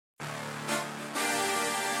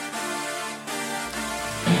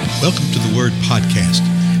Welcome to the Word Podcast.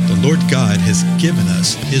 The Lord God has given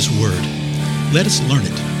us His Word. Let us learn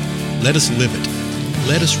it. Let us live it.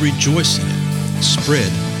 Let us rejoice in it.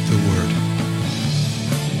 Spread the Word.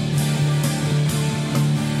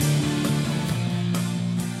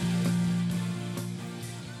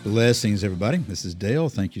 Blessings, everybody. This is Dale.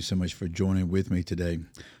 Thank you so much for joining with me today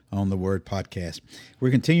on the Word Podcast.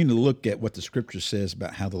 We're continuing to look at what the Scripture says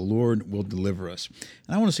about how the Lord will deliver us.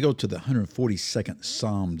 And I want us to go to the 142nd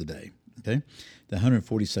Psalm today, okay? The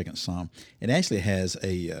 142nd Psalm. It actually has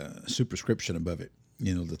a superscription above it,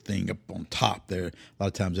 you know, the thing up on top there. A lot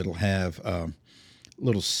of times it'll have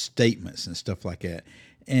little statements and stuff like that.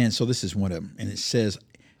 And so this is one of them. And it says,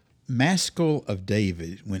 Maskil of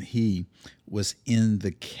David when he was in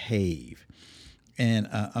the cave. And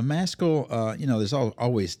a maskil, there's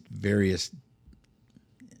always various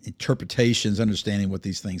interpretations, understanding what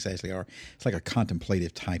these things actually are. It's like a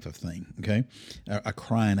contemplative type of thing, okay? A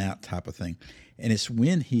crying out type of thing. And it's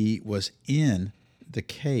when he was in the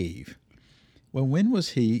cave. Well, when was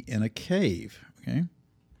he in a cave, okay?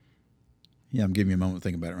 Yeah, I'm giving you a moment to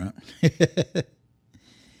think about it, right?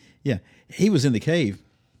 Yeah, he was in the cave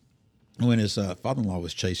when his father-in-law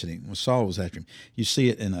was chasing him, when Saul was after him. You see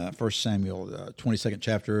it in 1 Samuel, 22nd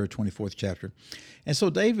chapter, 24th chapter. And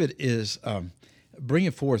so David is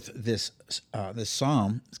bringing forth this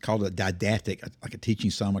psalm. It's called a didactic, like a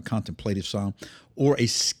teaching psalm, a contemplative psalm, or a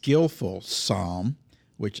skillful psalm,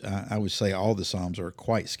 which I would say all the psalms are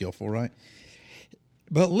quite skillful, right?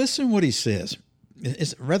 But listen what he says.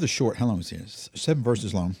 It's rather short. How long is it? It's 7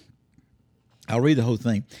 verses long. I'll read the whole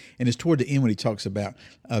thing, and it's toward the end when he talks about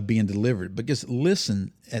being delivered. But just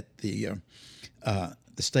listen at the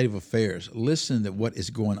state of affairs. Listen to what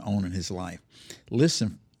is going on in his life.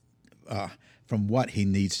 Listen from what he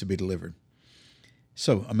needs to be delivered.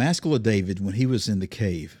 So, a Maskil of David when he was in the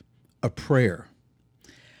cave, a prayer.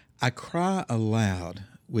 I cry aloud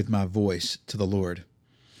with my voice to the Lord.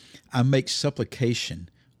 I make supplication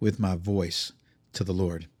with my voice to the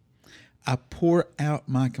Lord. I pour out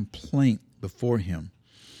my complaint before him.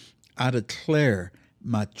 I declare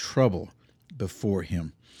my trouble before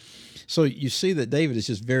him. So you see that David is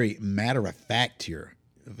just very matter of fact here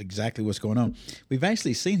of exactly what's going on. We've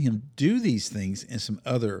actually seen him do these things in some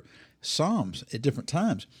other Psalms at different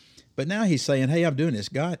times. But now he's saying, hey, I'm doing this.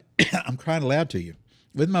 God, I'm crying aloud to you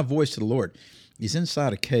with my voice to the Lord. He's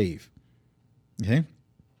inside a cave. Okay?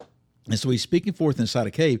 And so he's speaking forth inside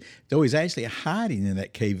a cave, though he's actually hiding in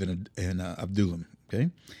that cave in Adullam. Okay?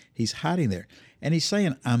 He's hiding there. And he's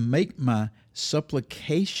saying, I make my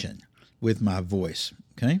supplication with my voice.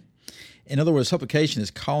 Okay? In other words, supplication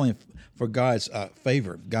is calling for God's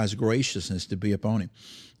favor, God's graciousness to be upon him.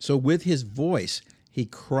 So with his voice, he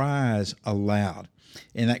cries aloud.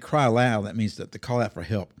 And that cry aloud, that means that to call out for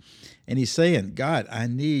help. And he's saying, God, I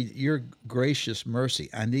need your gracious mercy.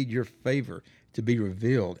 I need your favor to be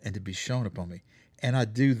revealed and to be shown upon me. And I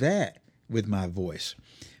do that with my voice.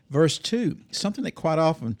 Verse 2, something that quite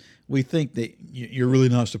often we think that you're really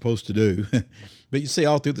not supposed to do. But you see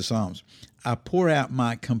all through the Psalms, I pour out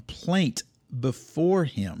my complaint before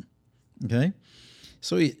him. Okay?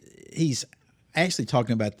 So he's actually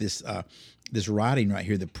talking about this writing right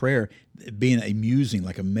here, the prayer being a musing,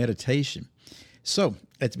 like a meditation. So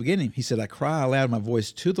at the beginning, he said, I cry aloud my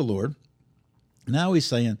voice to the Lord. Now he's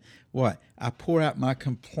saying, what? I pour out my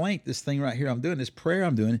complaint. This thing right here I'm doing, this prayer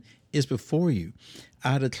I'm doing is before you.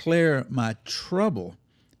 I declare my trouble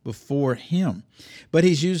before him. But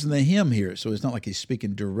he's using the him here, so it's not like he's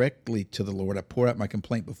speaking directly to the Lord. I pour out my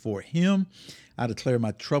complaint before him. I declare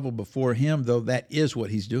my trouble before him, though that is what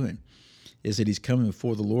he's doing, is that he's coming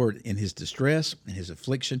before the Lord in his distress, in his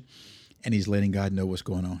affliction, and he's letting God know what's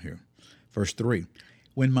going on here. Verse 3,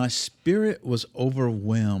 when my spirit was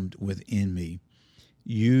overwhelmed within me,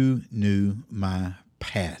 you knew my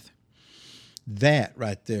path. That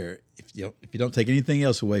right there, if you don't take anything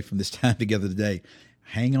else away from this time together today,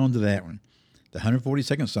 hang on to that one. The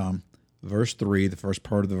 142nd Psalm, verse 3, the first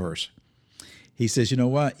part of the verse. He says, you know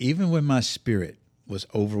what? Even when my spirit was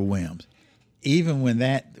overwhelmed, even when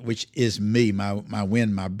that which is me, my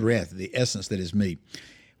wind, my breath, the essence that is me,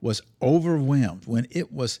 was overwhelmed, when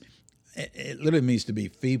it literally means to be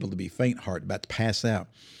feeble, to be faint-hearted, about to pass out.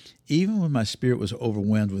 Even when my spirit was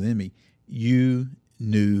overwhelmed within me, you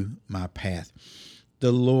knew my path.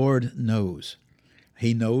 The Lord knows.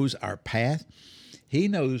 He knows our path. He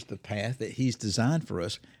knows the path that he's designed for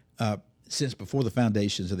us since before the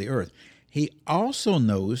foundations of the earth. He also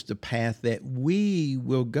knows the path that we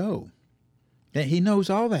will go. That he knows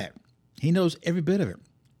all that. He knows every bit of it.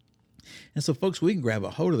 And so, folks, we can grab a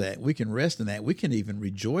hold of that. We can rest in that. We can even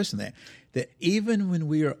rejoice in that, that even when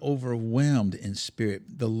we are overwhelmed in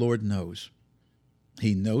spirit, the Lord knows.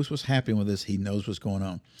 He knows what's happening with us. He knows what's going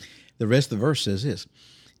on. The rest of the verse says this: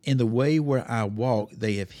 in the way where I walk,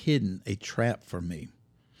 they have hidden a trap for me.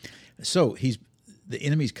 So the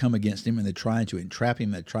enemies come against him, and they're trying to entrap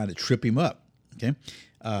him. They're trying to trip him up. Okay,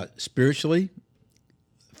 spiritually,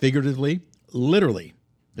 figuratively, literally,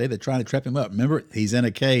 they're trying to trap him up. Remember, he's in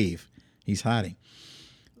a cave. He's hiding.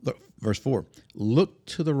 Look, verse 4, look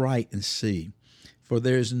to the right and see, for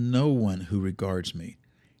there is no one who regards me.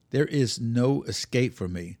 There is no escape for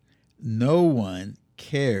me. No one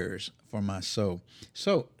cares for my soul.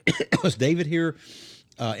 So was David here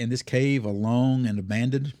in this cave alone and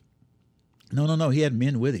abandoned? No. He had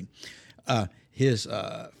men with him. His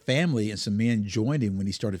family and some men joined him when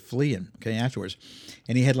he started fleeing, afterwards.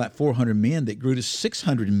 And he had like 400 men that grew to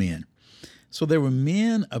 600 men. So there were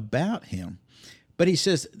men about him. But he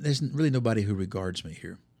says, there's really nobody who regards me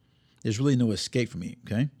here. There's really no escape for me,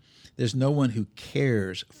 There's no one who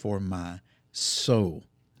cares for my soul.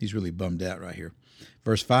 He's really bummed out right here.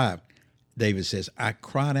 Verse 5, David says, I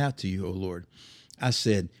cried out to you, O Lord. I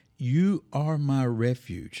said, you are my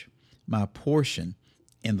refuge, my portion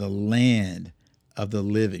in the land of the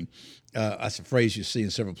living. That's a phrase you see in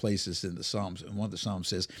several places in the Psalms. And one of the Psalms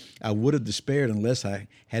says, I would have despaired unless I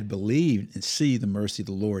had believed and see the mercy of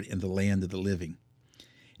the Lord in the land of the living.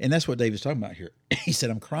 And that's what David's talking about here. He said,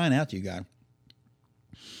 I'm crying out to you, God.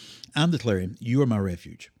 I'm declaring, you are my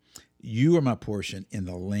refuge. You are my portion in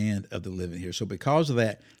the land of the living here. So because of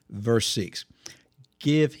that, verse 6,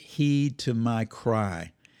 give heed to my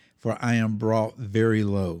cry, for I am brought very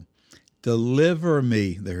low. Deliver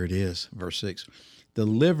me, there it is, verse 6.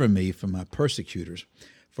 Deliver me from my persecutors,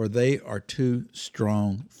 for they are too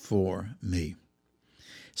strong for me.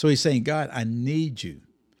 So he's saying, God, I need you.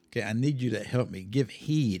 I need you to help me. Give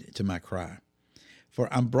heed to my cry. For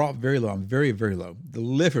I'm brought very low. I'm very, very low.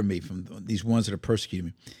 Deliver me from these ones that are persecuting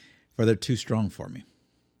me, for they're too strong for me.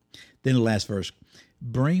 Then the last verse,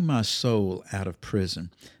 bring my soul out of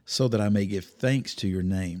prison, so that I may give thanks to your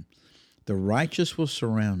name. The righteous will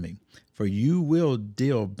surround me, for you will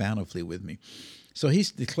deal bountifully with me. So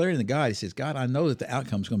he's declaring to God, he says, God, I know that the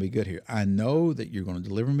outcome is going to be good here. I know that you're going to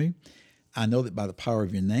deliver me. I know that by the power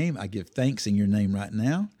of your name, I give thanks in your name right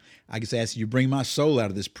now. I just ask you, bring my soul out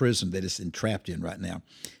of this prison that it's entrapped in right now.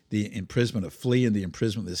 The imprisonment of fleeing, the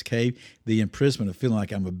imprisonment of this cave, the imprisonment of feeling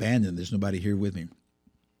like I'm abandoned. There's nobody here with me.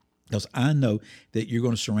 Because I know that you're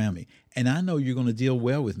going to surround me. And I know you're going to deal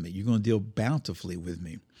well with me. You're going to deal bountifully with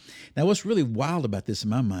me. Now, what's really wild about this in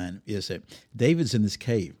my mind is that David's in this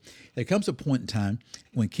cave. There comes a point in time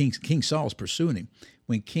when King Saul's pursuing him.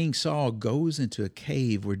 When King Saul goes into a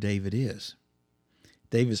cave where David is.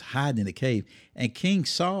 David's hiding in a cave. And King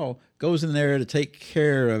Saul goes in there to take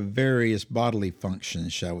care of various bodily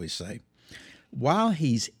functions, shall we say. While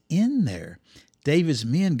he's in there, David's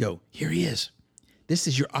men go, here he is. This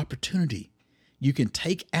is your opportunity. You can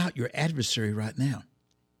take out your adversary right now.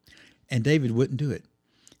 And David wouldn't do it.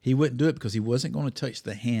 He wouldn't do it because he wasn't going to touch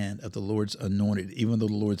the hand of the Lord's anointed, even though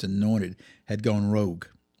the Lord's anointed had gone rogue.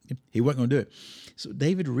 He wasn't going to do it. So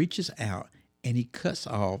David reaches out and he cuts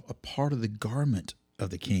off a part of the garment of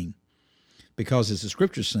the king. Because as the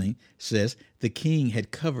scripture says, the king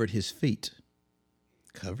had covered his feet.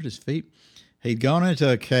 Covered his feet? He'd gone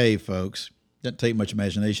into a cave, folks. Doesn't take much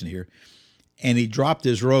imagination here. And he dropped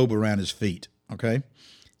his robe around his feet, okay?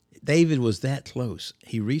 David was that close.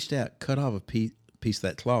 He reached out, cut off a piece of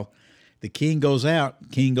that cloth. The king goes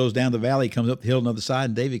out. King goes down the valley, comes up the hill on the other side,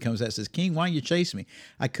 and David comes out and says, King, why are you chasing me?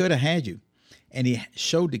 I could have had you. And he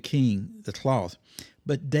showed the king the cloth.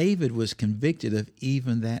 But David was convicted of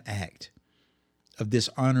even that act, of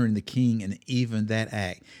dishonoring the king and even that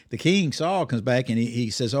act. The king, Saul, comes back and he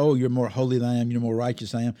says, oh, you're more holy than I am. You're more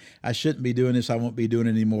righteous than I am. I shouldn't be doing this. I won't be doing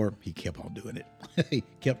it anymore. He kept on doing it. He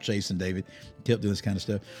kept chasing David, kept doing this kind of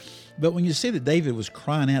stuff. But when you see that David was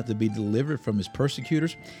crying out to be delivered from his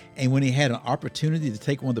persecutors, and when he had an opportunity to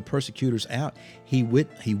take one of the persecutors out, he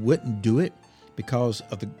wouldn't do it because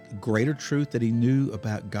of the greater truth that he knew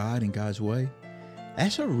about God and God's way.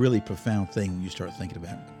 That's a really profound thing when you start thinking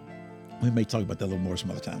about it. We may talk about that a little more some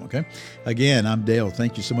other time, okay? Again, I'm Dale.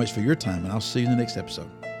 Thank you so much for your time, and I'll see you in the next episode.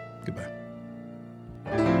 Goodbye.